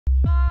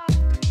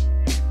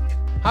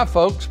Hi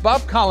folks,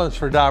 Bob Collins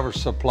for Diver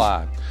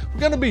Supply. We're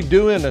going to be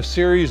doing a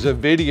series of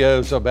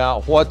videos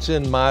about what's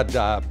in my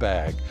dive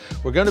bag.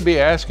 We're going to be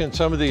asking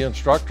some of the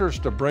instructors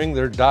to bring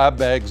their dive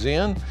bags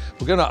in.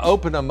 We're going to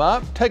open them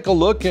up, take a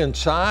look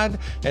inside,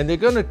 and they're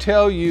going to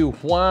tell you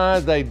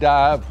why they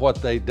dive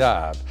what they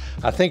dive.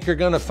 I think you're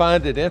going to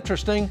find it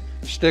interesting.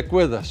 Stick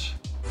with us.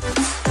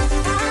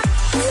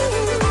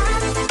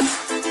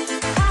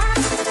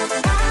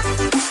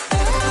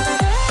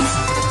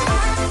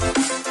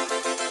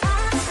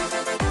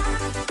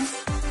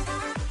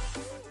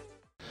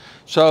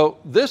 So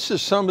this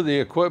is some of the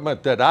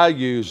equipment that I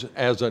use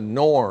as a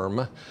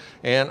norm,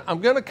 and I'm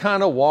going to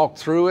kind of walk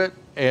through it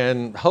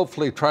and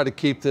hopefully try to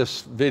keep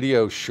this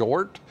video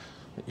short.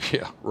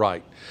 Yeah,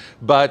 right.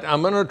 But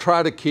I'm going to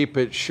try to keep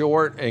it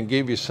short and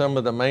give you some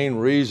of the main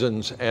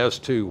reasons as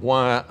to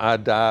why I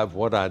dive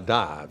what I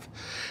dive.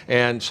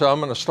 And so I'm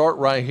going to start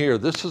right here.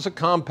 This is a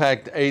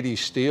compact 80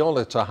 steel.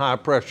 It's a high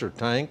pressure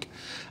tank.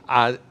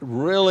 I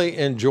really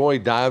enjoy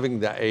diving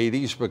the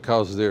 80s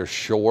because they're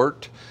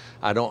short.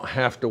 I don't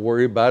have to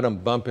worry about them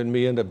bumping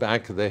me in the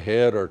back of the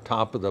head or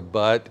top of the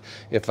butt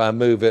if I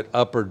move it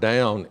up or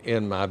down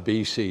in my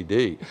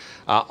BCD.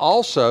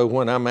 Also,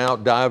 when I'm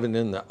out diving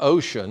in the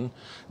ocean,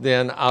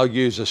 then I'll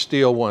use a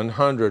Steel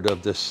 100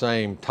 of the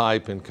same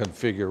type and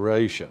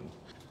configuration.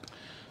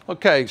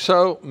 Okay,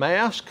 so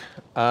mask.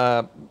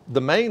 The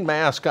main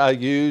mask I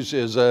use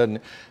is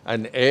an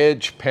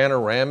Edge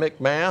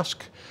panoramic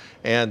mask.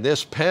 And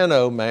this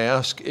pano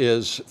mask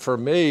is, for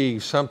me,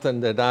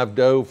 something that I've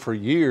dove for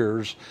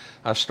years.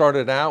 I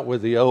started out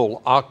with the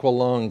old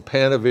Aqualung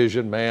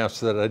Panavision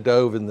mask that I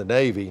dove in the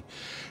Navy.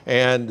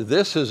 And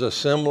this is a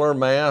similar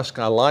mask.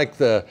 I like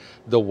the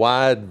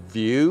wide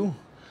view.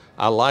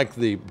 I like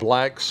the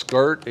black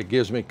skirt. It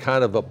gives me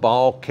kind of a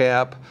ball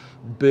cap,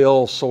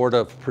 bill sort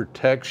of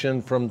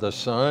protection from the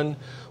sun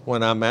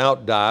when I'm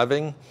out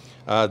diving.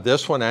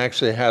 This one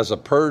actually has a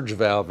purge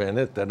valve in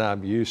it that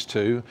I'm used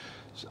to.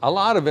 A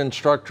lot of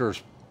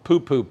instructors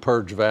poo-poo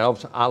purge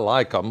valves. I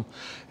like them.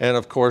 And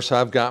of course,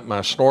 I've got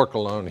my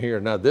snorkel on here.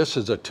 Now, this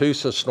is a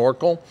Tusa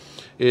snorkel.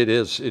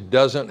 It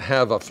doesn't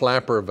have a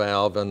flapper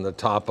valve in the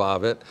top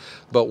of it.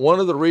 But one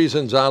of the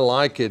reasons I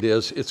like it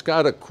is it's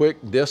got a quick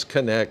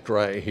disconnect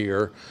right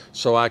here,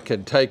 so I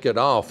can take it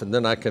off and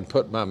then I can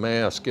put my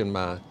mask in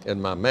my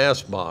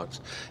mask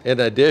box.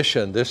 In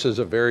addition, this is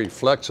a very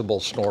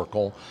flexible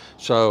snorkel,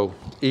 so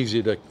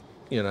easy to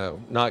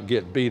not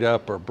get beat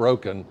up or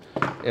broken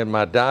in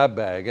my dive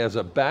bag. As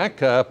a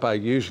backup, I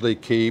usually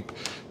keep,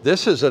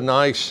 this is a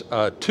nice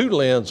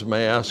 2-lens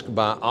mask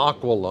by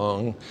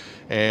Aqualung,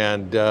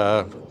 and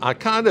I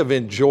kind of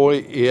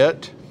enjoy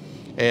it,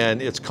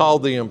 and it's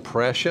called the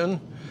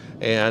Impression,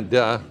 and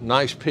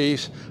nice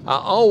piece. I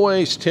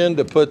always tend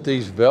to put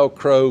these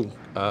Velcro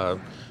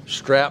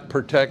strap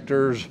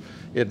protectors.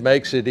 It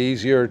makes it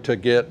easier to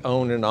get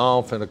on and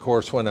off, and of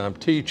course when I'm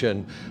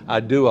teaching,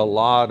 I do a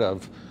lot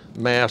of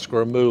mask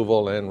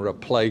removal and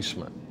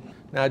replacement.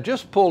 Now, I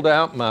just pulled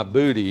out my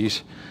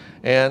booties,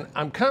 and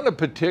I'm kind of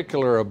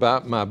particular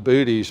about my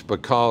booties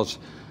because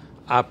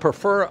I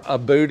prefer a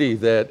booty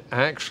that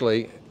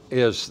actually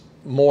is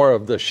more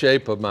of the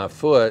shape of my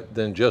foot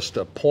than just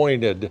a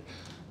pointed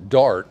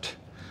dart.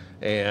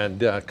 And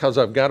because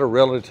I've got a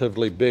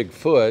relatively big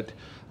foot,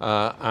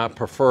 I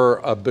prefer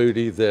a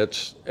booty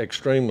that's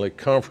extremely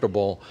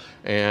comfortable,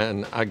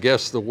 and I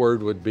guess the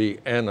word would be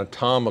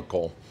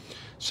anatomical.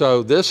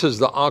 So this is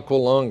the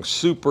Aqualung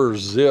Super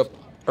Zip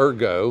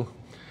Ergo,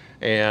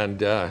 and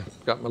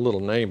got my little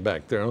name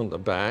back there on the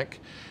back.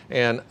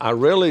 And I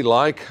really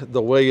like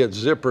the way it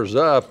zippers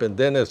up, and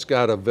then it's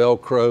got a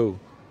Velcro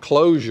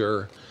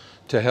closure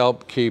to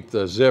help keep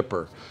the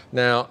zipper.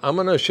 Now, I'm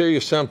gonna show you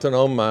something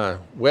on my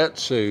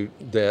wetsuit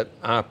that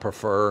I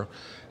prefer.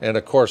 And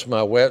of course,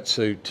 my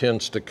wetsuit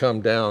tends to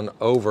come down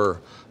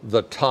over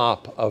the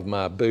top of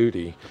my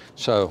booty.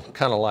 So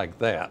kind of like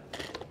that.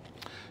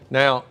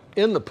 Now,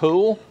 in the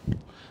pool,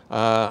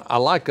 I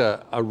like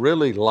a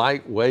really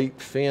lightweight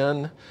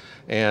fin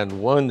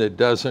and one that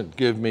doesn't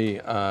give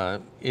me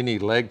any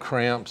leg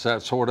cramps,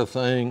 that sort of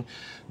thing.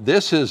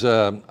 This is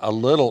a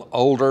little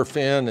older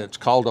fin. It's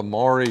called a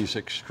Maury's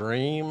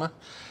Extreme,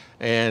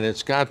 and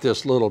it's got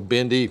this little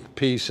bendy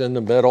piece in the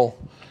middle.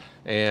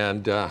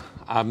 And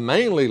I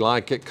mainly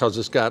like it because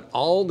it's got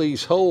all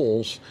these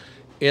holes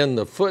in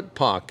the foot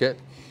pocket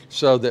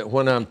so that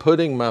when I'm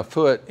putting my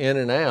foot in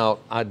and out,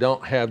 I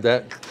don't have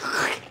that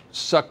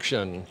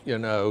suction,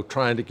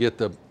 trying to get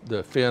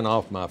the fin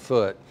off my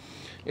foot.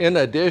 In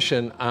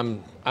addition,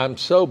 I'm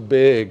so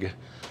big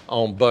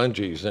on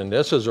bungees, and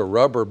this is a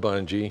rubber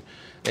bungee,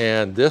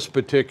 and this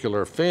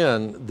particular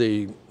fin,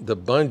 the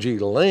bungee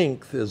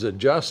length is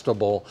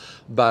adjustable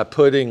by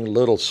putting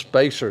little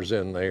spacers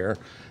in there,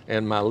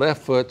 and my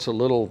left foot's a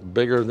little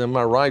bigger than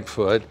my right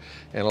foot,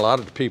 and a lot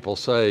of people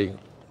say,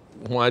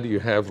 why do you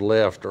have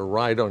left or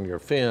right on your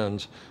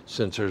fins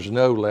since there's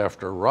no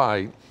left or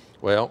right?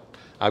 Well,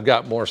 I've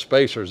got more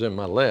spacers in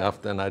my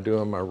left than I do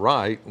in my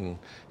right, and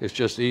it's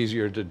just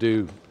easier to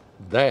do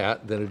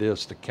that than it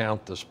is to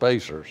count the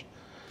spacers.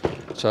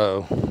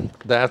 So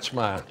that's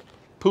my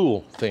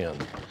pool thin.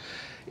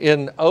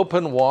 In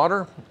open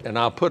water, and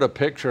I'll put a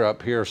picture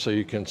up here so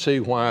you can see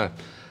why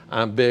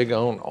I'm big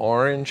on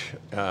orange.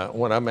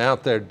 When I'm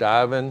out there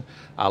diving,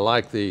 I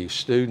like the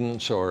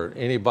students or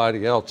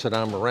anybody else that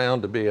I'm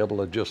around to be able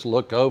to just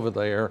look over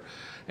there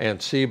and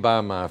see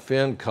by my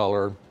fin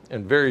color,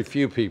 and very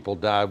few people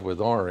dive with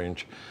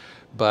orange,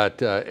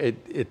 but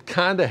it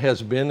kind of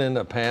has been in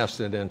the past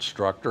an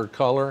instructor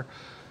color,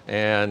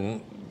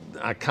 and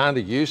I kind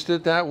of used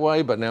it that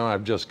way, but now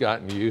I've just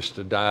gotten used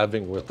to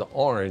diving with the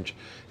orange,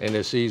 and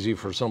it's easy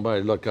for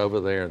somebody to look over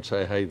there and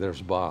say, hey,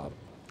 there's Bob.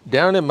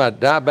 Down in my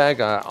dive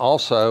bag, I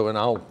also, and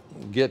I'll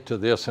get to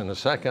this in a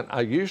second,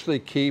 I usually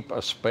keep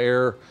a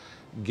spare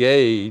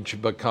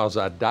gauge because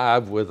I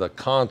dive with a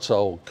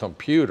console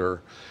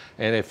computer,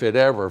 and if it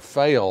ever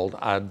failed,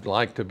 I'd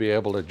like to be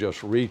able to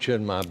just reach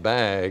in my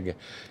bag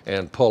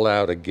and pull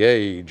out a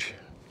gauge.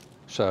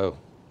 So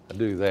I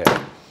do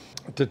that.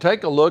 To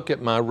take a look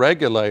at my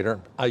regulator,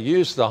 I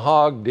use the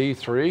Hog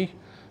D3.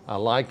 I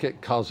like it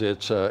because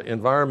it's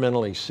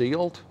environmentally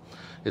sealed.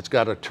 It's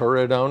got a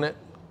turret on it,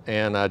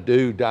 and I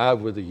do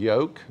dive with a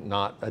yoke,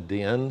 not a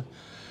den.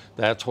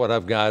 That's what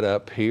I've got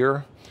up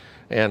here.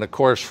 And of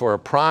course, for a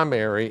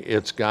primary,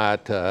 it's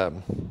got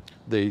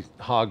the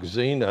Hog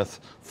Zenith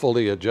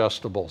fully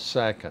adjustable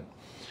second.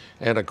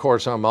 And of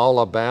course, I'm all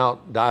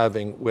about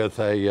diving with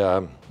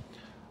a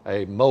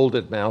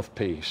molded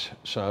mouthpiece.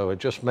 So it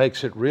just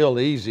makes it real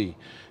easy.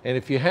 And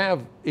if you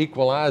have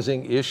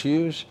equalizing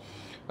issues,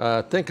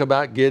 think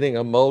about getting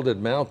a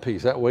molded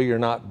mouthpiece. That way you're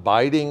not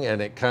biting,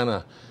 and it kind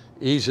of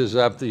eases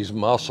up these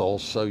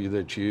muscles so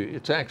that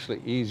it's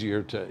actually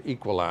easier to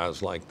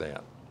equalize like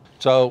that.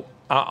 So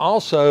I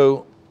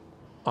also,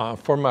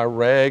 for my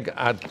reg,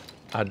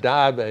 I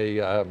dive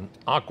a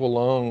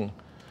Aqualung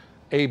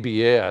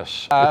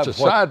ABS. It's a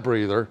side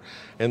breather,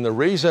 and the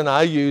reason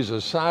I use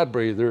a side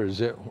breather is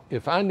that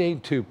if I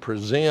need to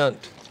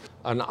present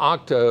an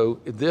octo,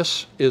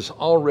 this is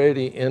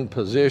already in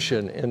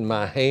position in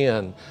my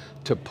hand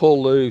to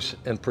pull loose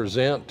and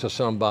present to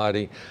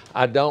somebody.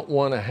 I don't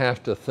want to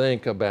have to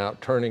think about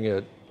turning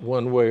it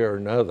one way or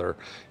another.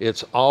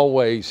 It's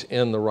always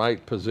in the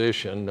right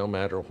position no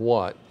matter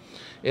what.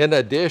 In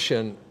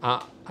addition,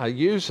 I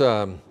use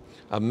a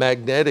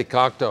magnetic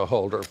octo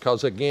holder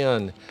because,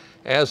 again,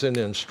 as an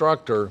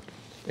instructor,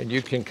 and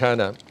you can kind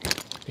of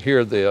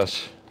hear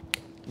this,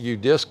 you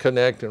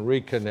disconnect and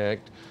reconnect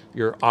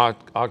your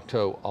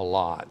octo a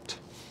lot.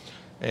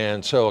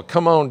 And so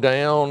come on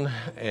down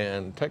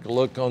and take a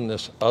look on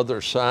this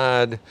other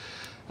side.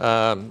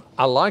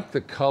 I like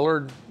the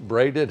colored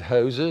braided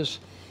hoses.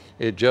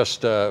 It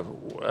just,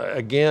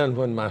 again,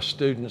 when my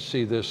students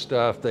see this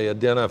stuff, they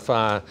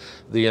identify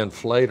the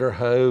inflator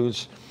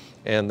hose,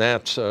 and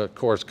that's, of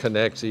course,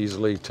 connects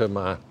easily to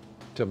my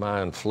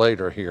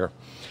inflator here.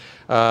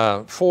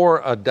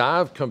 For a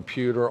dive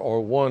computer, or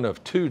one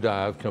of two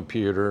dive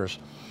computers,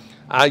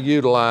 I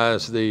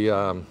utilize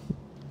the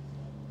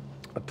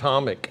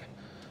Atomic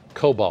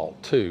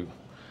Cobalt 2.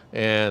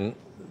 And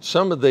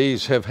some of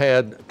these have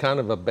had kind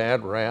of a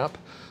bad rap.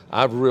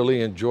 I've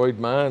really enjoyed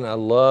mine. I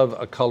love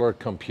a color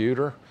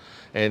computer,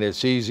 and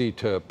it's easy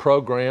to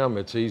program,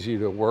 it's easy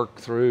to work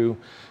through.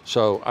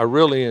 So I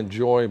really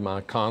enjoy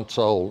my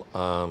console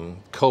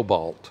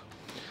Cobalt.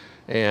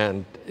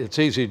 And it's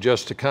easy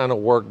just to kind of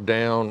work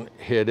down,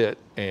 hit it,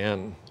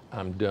 and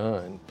I'm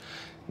done.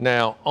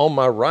 Now, on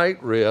my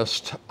right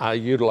wrist, I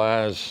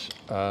utilize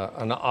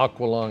an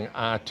Aqualung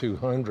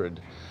i200,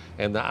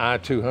 and the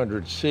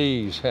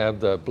i200Cs have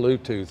the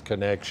Bluetooth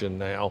connection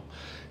now.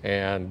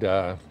 And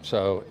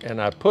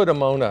and I put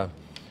them on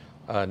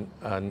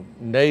a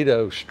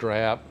NATO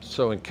strap,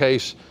 so in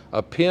case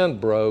a pin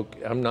broke,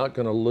 I'm not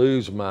going to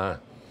lose my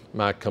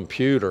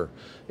computer.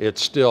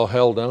 It's still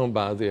held on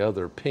by the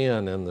other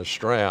pin in the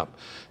strap,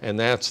 and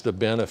that's the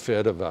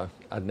benefit of a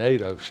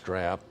NATO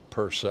strap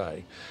per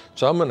se.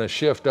 So I'm going to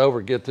shift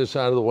over, get this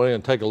out of the way,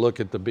 and take a look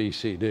at the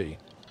BCD.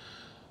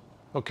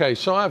 Okay,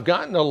 so I've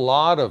gotten a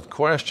lot of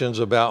questions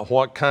about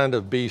what kind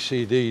of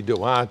BCD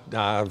do I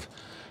dive,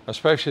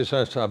 especially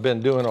since I've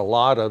been doing a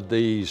lot of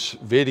these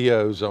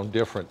videos on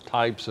different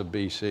types of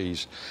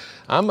BCs.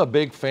 I'm a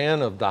big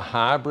fan of the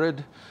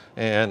hybrid,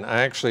 and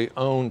I actually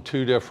own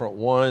two different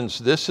ones.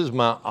 This is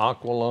my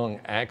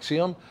Aqualung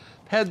Axiom.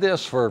 Had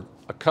this for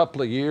a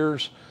couple of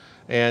years,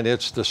 and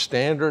it's the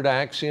standard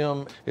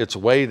Axiom. It's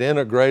weight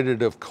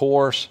integrated, of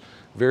course,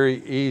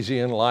 very easy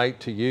and light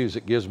to use.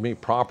 It gives me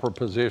proper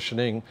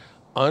positioning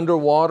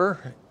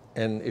underwater,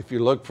 and if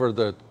you look for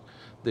the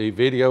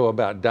video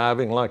about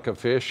diving like a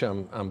fish,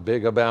 I'm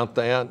big about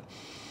that.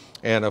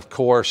 And of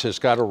course, it's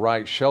got a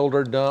right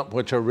shoulder dump,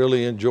 which I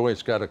really enjoy.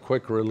 It's got a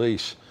quick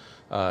release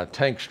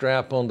tank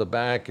strap on the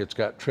back. It's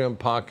got trim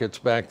pockets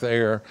back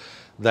there,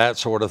 that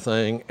sort of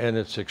thing. And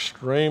it's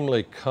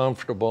extremely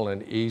comfortable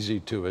and easy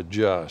to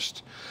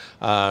adjust.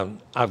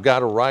 I've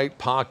got a right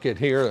pocket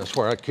here. That's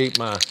where I keep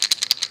my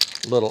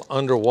little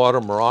underwater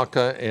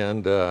maraca,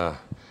 and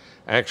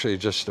actually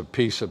just a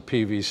piece of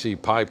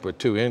PVC pipe with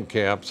two end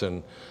caps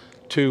and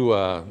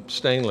two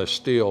stainless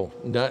steel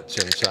nuts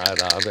inside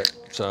of it.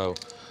 So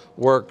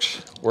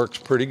works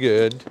pretty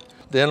good.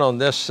 Then on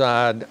this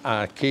side,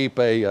 I keep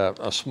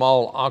a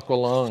small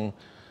Aqualung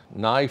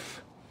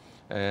knife,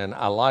 and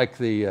I like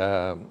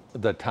the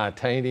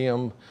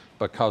titanium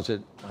because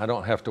I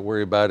don't have to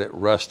worry about it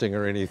rusting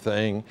or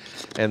anything.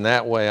 And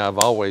that way I've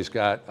always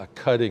got a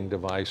cutting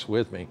device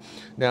with me.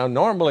 Now,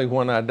 normally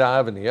when I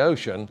dive in the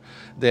ocean,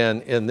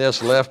 then in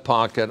this left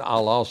pocket,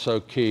 I'll also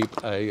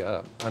keep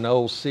an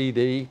old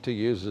CD to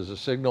use as a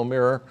signal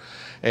mirror.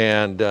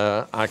 And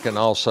I can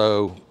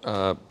also,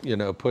 you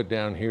know, put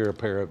down here a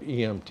pair of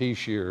EMT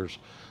shears,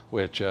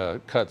 which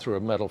cut through a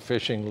metal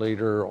fishing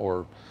leader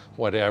or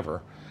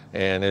whatever.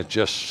 And it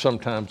just,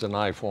 sometimes the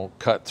knife won't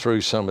cut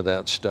through some of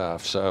that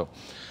stuff. So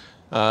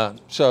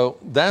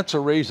that's a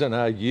reason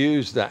I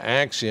use the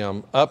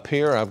Axiom. Up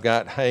here, I've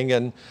got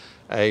hanging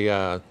a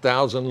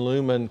 1,000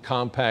 lumen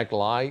compact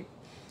light.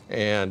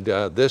 And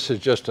this is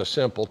just a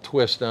simple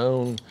twist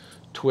on,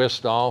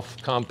 twist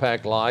off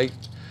compact light.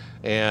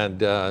 And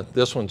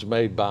this one's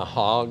made by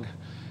Hog.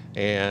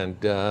 And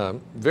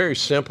very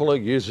simple,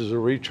 it uses a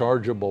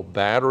rechargeable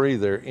battery.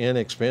 They're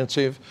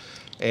inexpensive.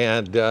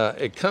 And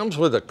it comes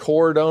with a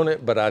cord on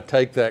it, but I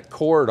take that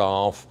cord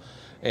off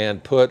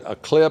and put a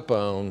clip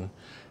on.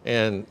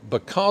 And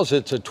because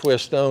it's a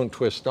twist on,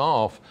 twist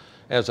off,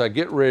 as I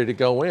get ready to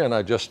go in,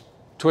 I just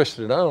twist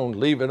it on,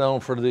 leave it on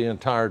for the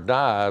entire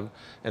dive.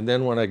 And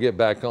then when I get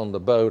back on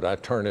the boat, I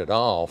turn it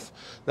off.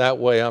 That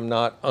way I'm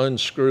not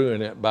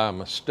unscrewing it by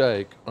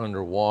mistake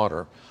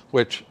underwater,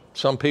 which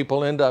some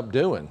people end up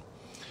doing.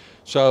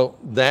 So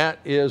that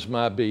is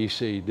my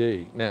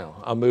BCD. Now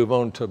I'll move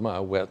on to my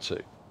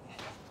wetsuit.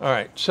 All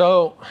right,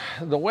 so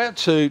the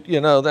wetsuit,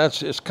 you know,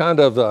 it's kind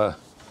of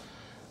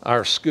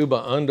our scuba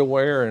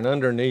underwear, and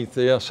underneath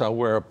this I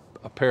wear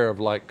a pair of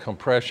like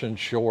compression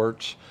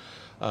shorts.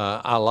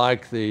 I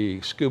like the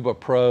Scuba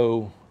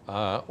Pro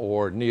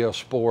or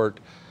Neosport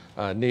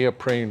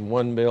neoprene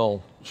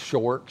 1mm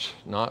shorts,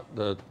 not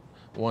the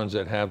ones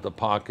that have the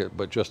pocket,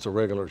 but just the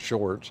regular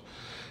shorts.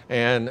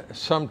 And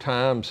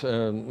sometimes,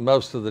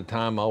 most of the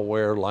time, I'll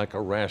wear like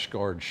a rash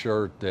guard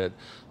shirt that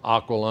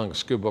Aqualung,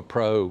 Scuba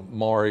Pro,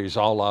 Maury's,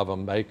 all of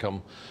them make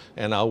them,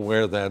 and I'll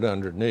wear that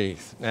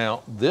underneath.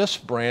 Now, this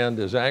brand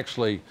is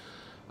actually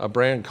a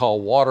brand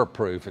called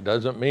Waterproof. It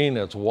doesn't mean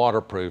it's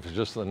waterproof, it's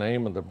just the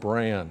name of the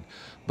brand.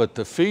 But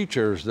the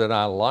features that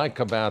I like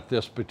about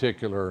this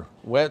particular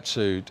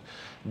wetsuit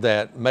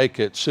that make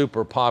it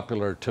super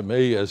popular to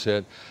me is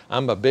that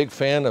I'm a big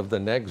fan of the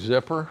neck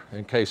zipper.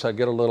 In case I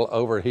get a little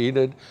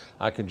overheated,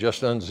 I can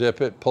just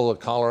unzip it, pull the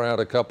collar out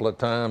a couple of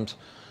times,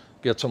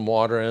 get some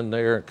water in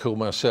there and cool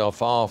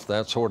myself off,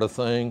 that sort of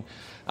thing.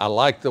 I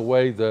like the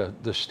way the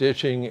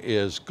stitching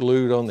is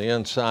glued on the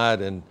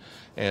inside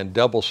and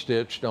double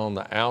stitched on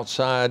the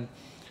outside.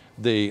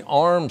 The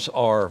arms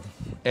are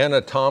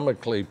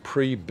anatomically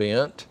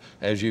pre-bent,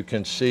 as you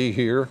can see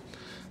here,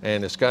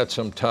 and it's got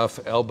some tough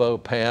elbow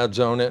pads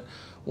on it.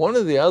 One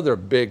of the other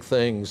big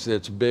things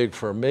that's big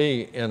for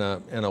me in a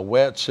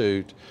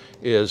wetsuit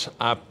is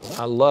I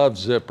love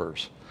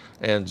zippers.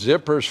 And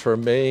zippers for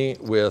me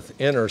with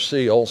inner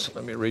seals,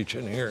 let me reach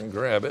in here and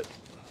grab it.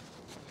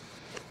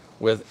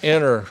 With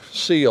inner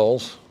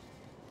seals,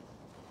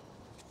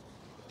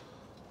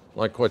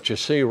 like what you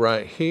see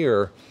right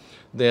here,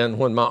 then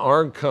when my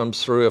arm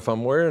comes through, if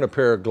I'm wearing a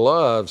pair of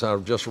gloves, I'll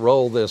just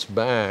roll this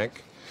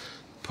back,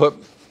 put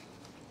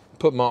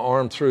my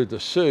arm through the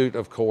suit,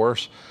 of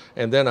course,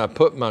 and then I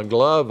put my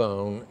glove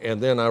on,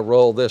 and then I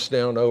roll this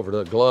down over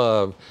the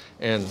glove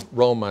and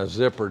roll my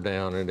zipper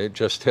down, and it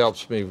just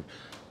helps me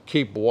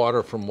keep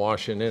water from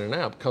washing in and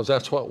out, because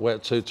that's what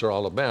wetsuits are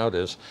all about,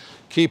 is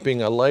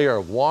keeping a layer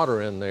of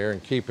water in there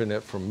and keeping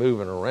it from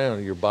moving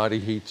around. Your body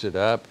heats it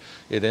up,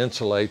 it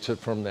insulates it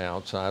from the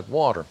outside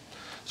water.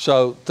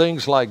 So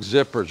things like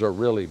zippers are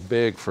really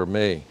big for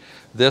me.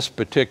 This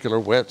particular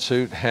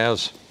wetsuit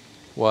has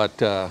what,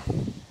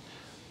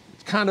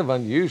 it's kind of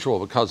unusual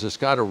because it's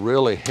got a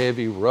really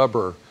heavy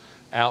rubber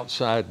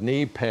outside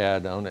knee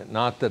pad on it.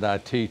 Not that I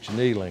teach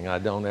kneeling, I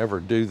don't ever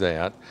do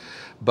that.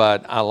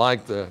 But I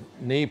like the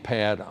knee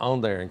pad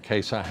on there in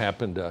case I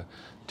happen to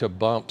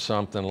bump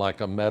something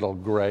like a metal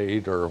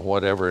grate or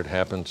whatever it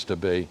happens to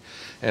be.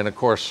 And of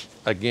course,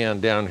 again,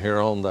 down here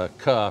on the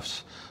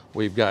cuffs,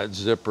 we've got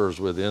zippers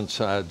with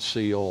inside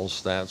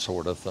seals, that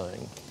sort of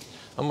thing.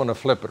 I'm gonna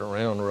flip it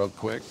around real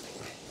quick.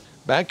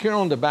 Back here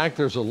on the back,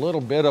 there's a little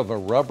bit of a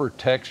rubber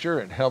texture.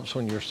 It helps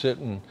when you're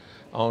sitting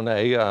on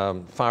a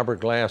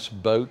fiberglass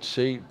boat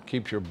seat,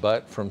 keeps your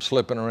butt from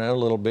slipping around a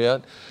little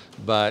bit.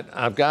 But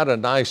I've got a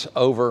nice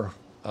over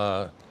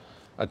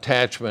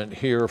attachment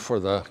here for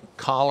the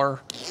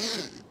collar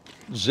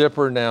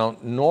zipper. Now,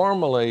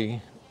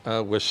 normally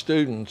with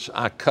students,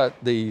 I cut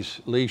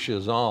these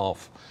leashes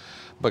off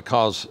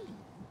because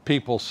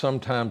people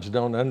sometimes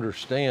don't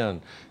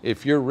understand.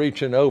 If you're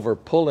reaching over,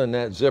 pulling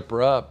that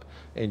zipper up,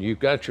 and you've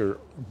got your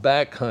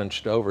back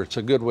hunched over, it's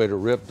a good way to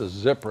rip the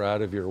zipper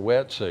out of your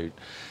wetsuit.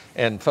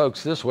 And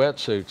folks, this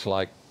wetsuit's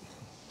like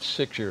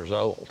 6 years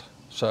old.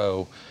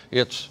 So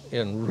it's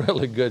in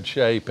really good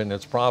shape, and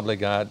it's probably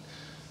got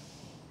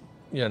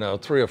you know,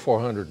 300 or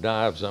 400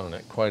 dives on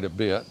it, quite a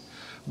bit.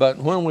 But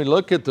when we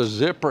look at the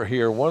zipper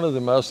here, one of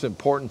the most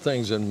important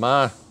things in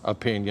my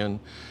opinion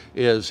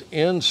is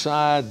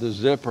inside the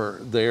zipper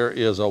there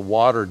is a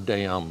water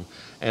dam.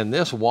 And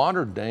this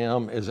water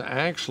dam is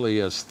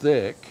actually as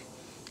thick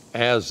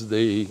as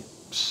the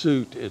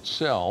suit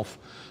itself,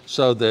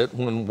 so that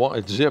when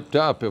it's zipped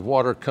up, if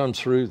water comes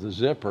through the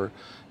zipper,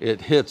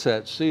 it hits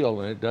that seal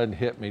and it doesn't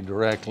hit me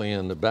directly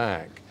in the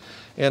back.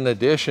 In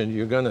addition,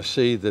 you're going to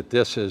see that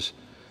this has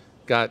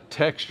got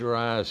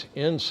texturized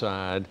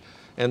inside,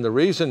 and the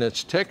reason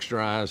it's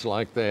texturized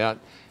like that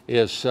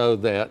is so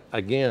that,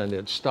 again,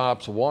 it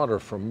stops water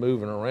from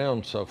moving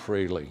around so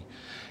freely.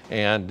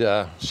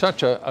 And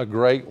such a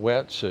great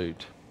wetsuit.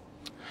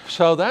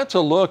 So that's a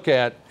look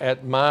at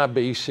my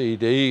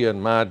BCD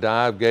and my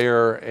dive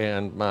gear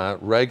and my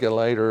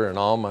regulator and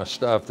all my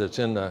stuff that's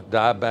in the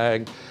dive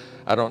bag.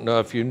 I don't know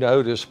if you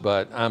noticed,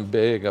 but I'm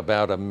big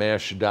about a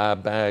mesh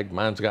dive bag.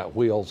 Mine's got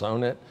wheels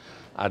on it.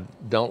 I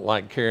don't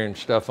like carrying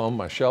stuff on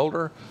my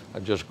shoulder. I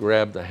just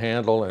grab the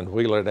handle and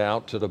wheel it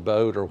out to the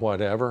boat or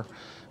whatever.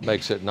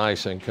 Makes it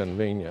nice and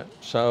convenient.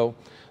 So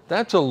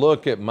that's a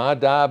look at my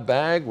dive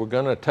bag. We're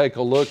going to take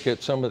a look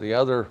at some of the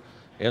other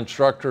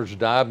instructors,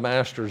 dive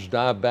masters,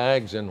 dive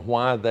bags, and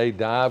why they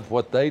dive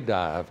what they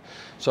dive.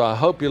 So I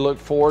hope you look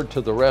forward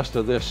to the rest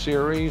of this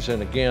series.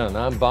 And again,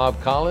 I'm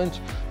Bob Collins.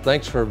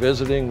 Thanks for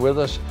visiting with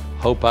us.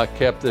 Hope I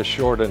kept this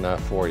short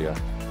enough for you.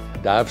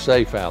 Dive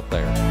safe out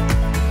there.